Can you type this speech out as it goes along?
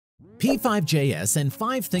P5JS and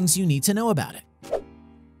 5 things you need to know about it.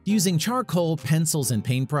 Using charcoal, pencils, and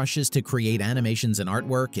paintbrushes to create animations and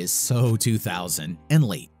artwork is so 2000 and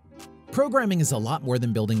late. Programming is a lot more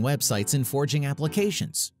than building websites and forging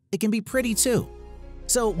applications. It can be pretty too.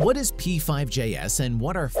 So what is P5JS and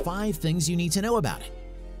what are 5 things you need to know about it?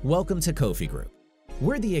 Welcome to Kofi Group.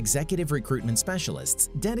 We're the executive recruitment specialists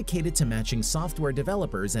dedicated to matching software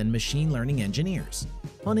developers and machine learning engineers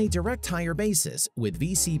on a direct hire basis with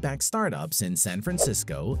VC-backed startups in San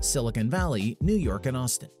Francisco, Silicon Valley, New York, and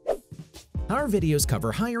Austin. Our videos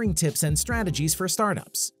cover hiring tips and strategies for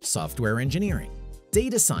startups, software engineering,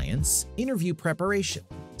 data science, interview preparation,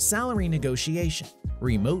 salary negotiation,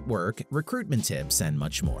 remote work, recruitment tips, and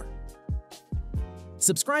much more.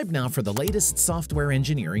 Subscribe now for the latest software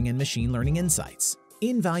engineering and machine learning insights,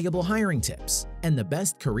 invaluable hiring tips, and the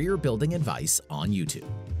best career building advice on YouTube.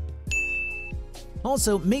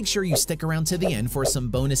 Also, make sure you stick around to the end for some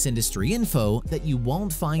bonus industry info that you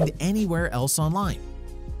won't find anywhere else online.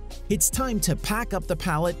 It's time to pack up the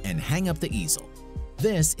palette and hang up the easel.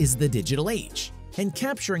 This is the digital age, and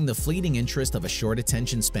capturing the fleeting interest of a short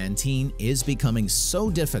attention span teen is becoming so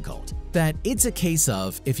difficult that it's a case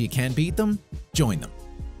of if you can't beat them, join them.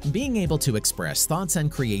 Being able to express thoughts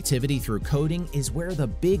and creativity through coding is where the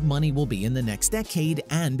big money will be in the next decade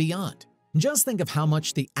and beyond. Just think of how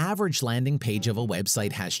much the average landing page of a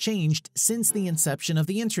website has changed since the inception of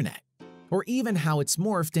the internet, or even how it's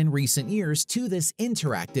morphed in recent years to this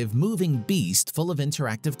interactive moving beast full of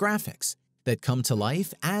interactive graphics that come to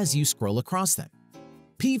life as you scroll across them.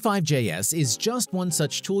 P5JS is just one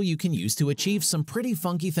such tool you can use to achieve some pretty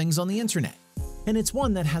funky things on the internet. And it's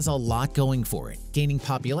one that has a lot going for it, gaining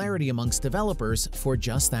popularity amongst developers for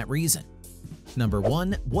just that reason. Number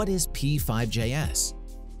 1. What is P5JS?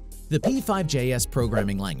 The P5JS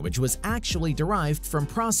programming language was actually derived from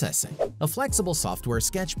Processing, a flexible software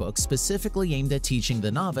sketchbook specifically aimed at teaching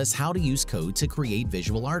the novice how to use code to create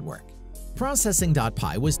visual artwork.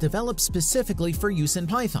 Processing.py was developed specifically for use in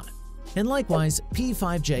Python. And likewise,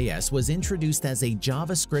 P5JS was introduced as a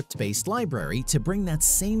JavaScript-based library to bring that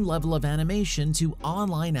same level of animation to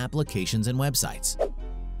online applications and websites.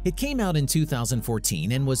 It came out in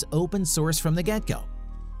 2014 and was open source from the get-go,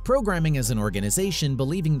 programming as an organization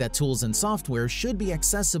believing that tools and software should be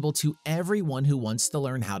accessible to everyone who wants to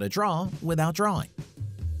learn how to draw without drawing.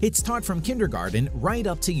 It's taught from kindergarten right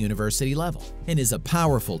up to university level and is a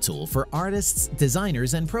powerful tool for artists,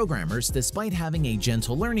 designers, and programmers despite having a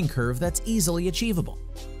gentle learning curve that's easily achievable.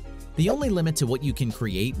 The only limit to what you can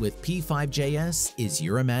create with P5JS is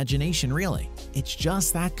your imagination, really. It's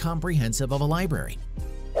just that comprehensive of a library.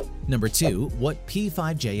 Number 2. What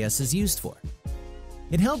P5JS is used for.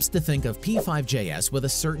 It helps to think of P5JS with a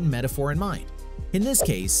certain metaphor in mind. In this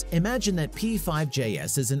case, imagine that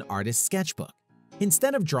P5JS is an artist's sketchbook.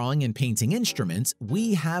 Instead of drawing and painting instruments,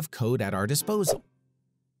 we have code at our disposal.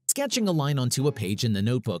 Sketching a line onto a page in the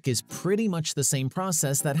notebook is pretty much the same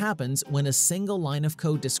process that happens when a single line of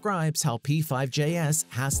code describes how P5JS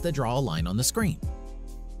has to draw a line on the screen.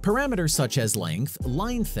 Parameters such as length,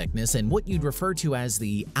 line thickness, and what you'd refer to as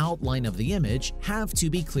the outline of the image have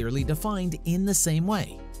to be clearly defined in the same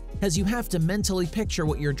way, as you have to mentally picture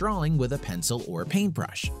what you're drawing with a pencil or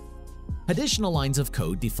paintbrush. Additional lines of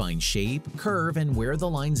code define shape, curve, and where the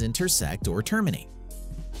lines intersect or terminate.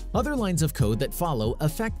 Other lines of code that follow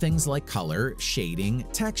affect things like color, shading,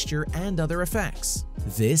 texture, and other effects.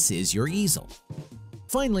 This is your easel.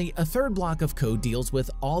 Finally, a third block of code deals with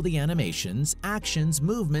all the animations, actions,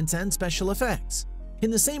 movements, and special effects,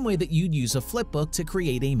 in the same way that you'd use a flipbook to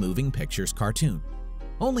create a moving pictures cartoon.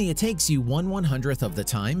 Only it takes you 1/100th of the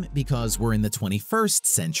time because we're in the 21st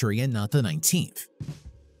century and not the 19th.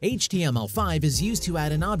 HTML5 is used to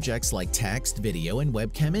add in objects like text, video, and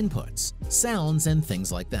webcam inputs, sounds, and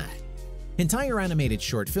things like that. Entire animated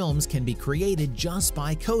short films can be created just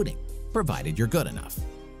by coding, provided you're good enough.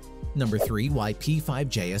 Number 3. Why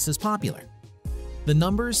P5JS is popular. The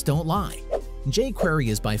numbers don't lie. jQuery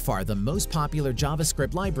is by far the most popular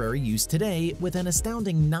JavaScript library used today, with an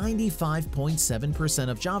astounding 95.7%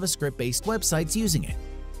 of JavaScript-based websites using it,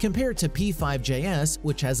 compared to P5JS,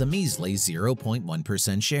 which has a measly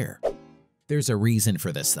 0.1% share. There's a reason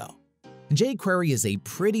for this though. jQuery is a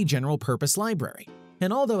pretty general-purpose library,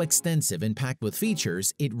 and although extensive and packed with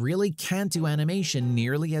features, it really can't do animation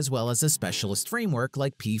nearly as well as a specialist framework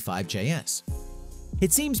like P5JS.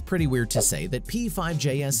 It seems pretty weird to say that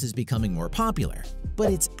P5JS is becoming more popular,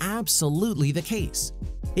 but it's absolutely the case.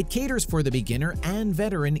 It caters for the beginner and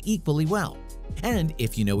veteran equally well, and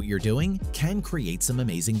if you know what you're doing, can create some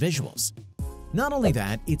amazing visuals. Not only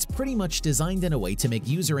that, it's pretty much designed in a way to make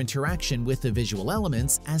user interaction with the visual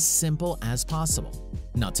elements as simple as possible.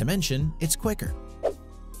 Not to mention, it's quicker.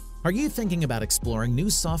 Are you thinking about exploring new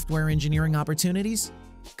software engineering opportunities?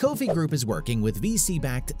 Kofi Group is working with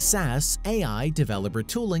VC-backed SaaS, AI, developer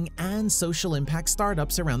tooling, and social impact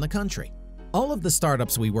startups around the country. All of the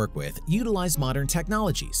startups we work with utilize modern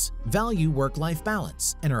technologies, value work-life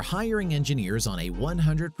balance, and are hiring engineers on a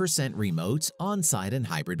 100% remote, on-site, and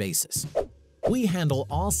hybrid basis. We handle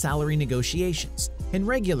all salary negotiations and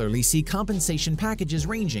regularly see compensation packages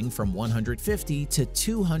ranging from $150,000 to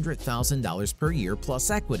 $200,000 per year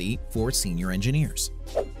plus equity for senior engineers.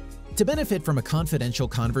 To benefit from a confidential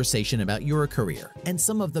conversation about your career and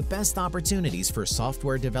some of the best opportunities for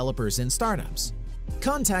software developers and startups,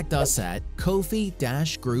 contact us at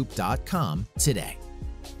kofi-group.com today.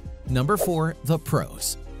 Number 4. The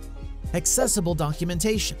pros. Accessible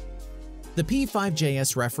documentation. The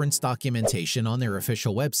P5JS reference documentation on their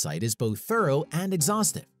official website is both thorough and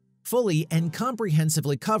exhaustive, fully and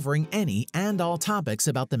comprehensively covering any and all topics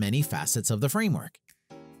about the many facets of the framework.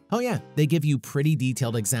 Oh yeah, they give you pretty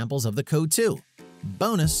detailed examples of the code too.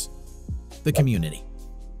 Bonus! The community.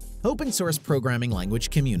 Open source programming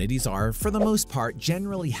language communities are, for the most part,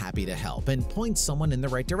 generally happy to help and point someone in the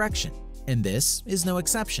right direction, and this is no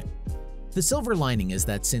exception. The silver lining is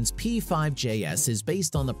that since P5JS is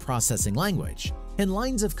based on the processing language, and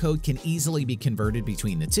lines of code can easily be converted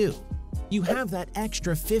between the two, you have that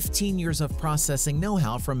extra 15 years of processing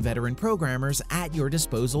know-how from veteran programmers at your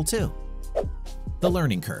disposal too. The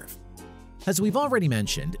learning curve. As we've already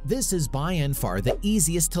mentioned, this is by and far the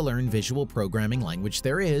easiest to learn visual programming language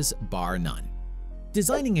there is, bar none.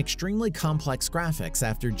 Designing extremely complex graphics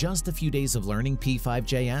after just a few days of learning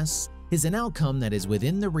P5JS is an outcome that is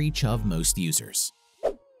within the reach of most users.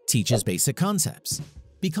 Teaches basic concepts.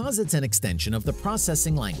 Because it's an extension of the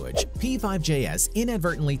processing language, P5JS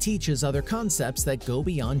inadvertently teaches other concepts that go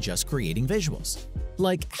beyond just creating visuals,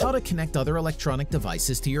 like how to connect other electronic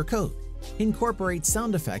devices to your code, incorporate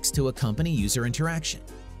sound effects to accompany user interaction,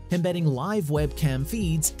 embedding live webcam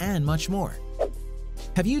feeds, and much more.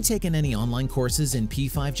 Have you taken any online courses in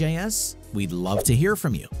P5JS? We'd love to hear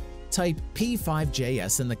from you. Type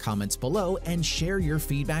P5JS in the comments below and share your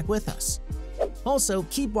feedback with us. Also,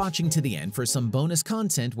 keep watching to the end for some bonus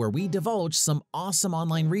content where we divulge some awesome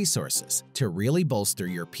online resources to really bolster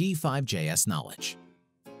your P5JS knowledge.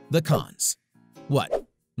 The cons. What?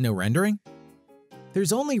 No rendering?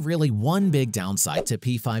 There's only really one big downside to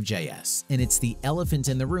P5JS, and it's the elephant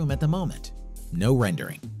in the room at the moment: no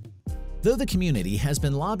rendering. Though the community has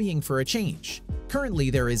been lobbying for a change,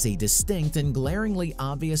 currently there is a distinct and glaringly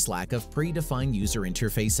obvious lack of predefined user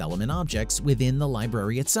interface element objects within the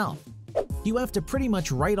library itself. You have to pretty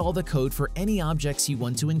much write all the code for any objects you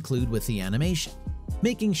want to include with the animation,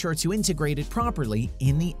 making sure to integrate it properly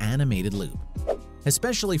in the animated loop.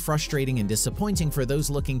 Especially frustrating and disappointing for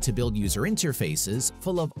those looking to build user interfaces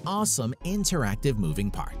full of awesome interactive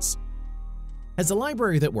moving parts. As a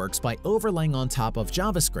library that works by overlaying on top of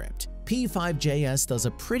JavaScript, P5JS does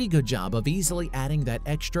a pretty good job of easily adding that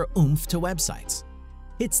extra oomph to websites.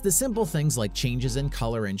 It's the simple things like changes in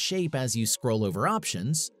color and shape as you scroll over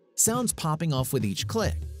options, sounds popping off with each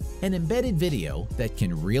click, and embedded video that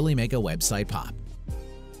can really make a website pop.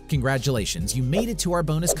 Congratulations, you made it to our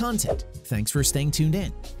bonus content. Thanks for staying tuned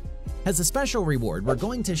in. As a special reward, we're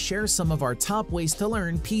going to share some of our top ways to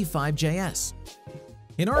learn P5JS.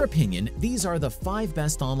 In our opinion, these are the 5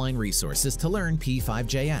 best online resources to learn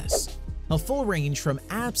P5JS, a full range from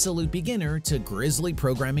absolute beginner to grizzly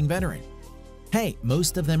programming veteran. Hey,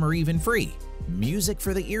 most of them are even free. Music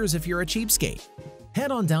for the ears if you're a cheapskate.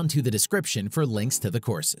 Head on down to the description for links to the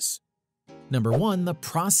courses. Number 1. The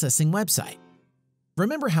processing website.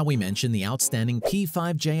 Remember how we mentioned the outstanding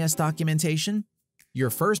P5JS documentation? Your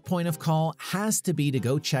first point of call has to be to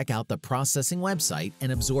go check out the processing website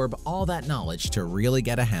and absorb all that knowledge to really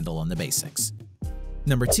get a handle on the basics.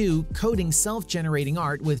 Number 2. Coding self-generating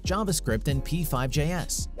art with JavaScript and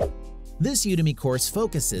P5JS. This Udemy course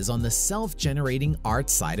focuses on the self-generating art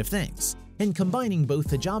side of things and combining both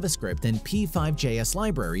the JavaScript and P5JS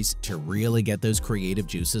libraries to really get those creative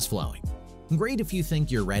juices flowing. Great if you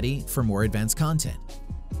think you're ready for more advanced content.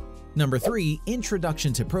 Number 3.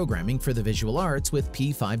 Introduction to Programming for the Visual Arts with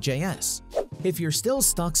P5JS. If you're still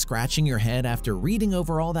stuck scratching your head after reading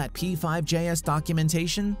over all that P5JS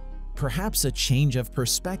documentation, perhaps a change of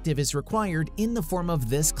perspective is required in the form of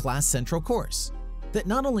this Class Central course that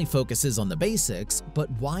not only focuses on the basics, but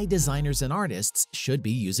why designers and artists should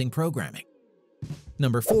be using programming.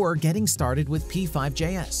 Number 4. Getting started with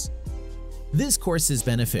P5JS. This course is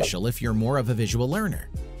beneficial if you're more of a visual learner,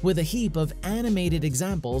 with a heap of animated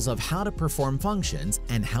examples of how to perform functions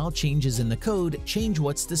and how changes in the code change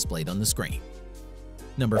what's displayed on the screen.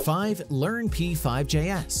 Number 5. Learn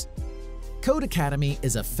P5JS. Code Academy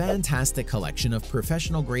is a fantastic collection of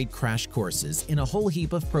professional-grade crash courses in a whole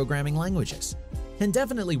heap of programming languages, and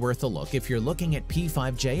definitely worth a look if you're looking at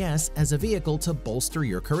P5JS as a vehicle to bolster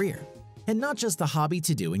your career, and not just a hobby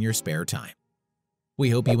to do in your spare time. We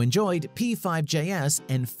hope you enjoyed P5JS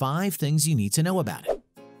and 5 things you need to know about it.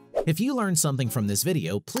 If you learned something from this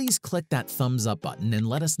video, please click that thumbs up button and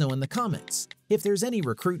let us know in the comments if there's any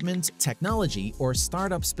recruitment, technology, or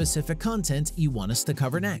startup-specific content you want us to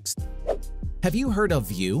cover next. Have you heard of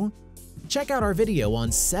Vue? Check out our video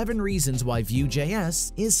on 7 reasons why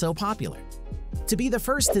Vue.js is so popular. To be the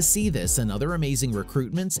first to see this and other amazing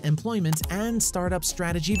recruitment, employment, and startup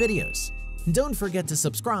strategy videos, don't forget to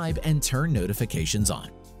subscribe and turn notifications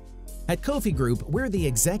on. At Kofi Group, we're the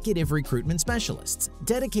executive recruitment specialists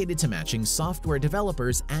dedicated to matching software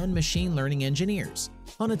developers and machine learning engineers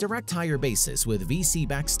on a direct hire basis with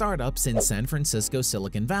VC-backed startups in San Francisco,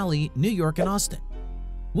 Silicon Valley, New York, and Austin.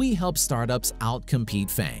 We help startups outcompete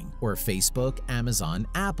FAANG, or Facebook, Amazon,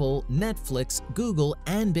 Apple, Netflix, Google,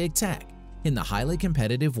 and Big Tech in the highly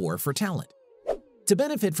competitive war for talent. To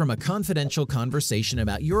benefit from a confidential conversation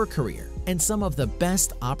about your career and some of the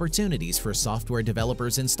best opportunities for software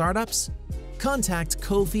developers and startups, contact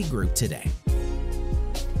Kofi Group today.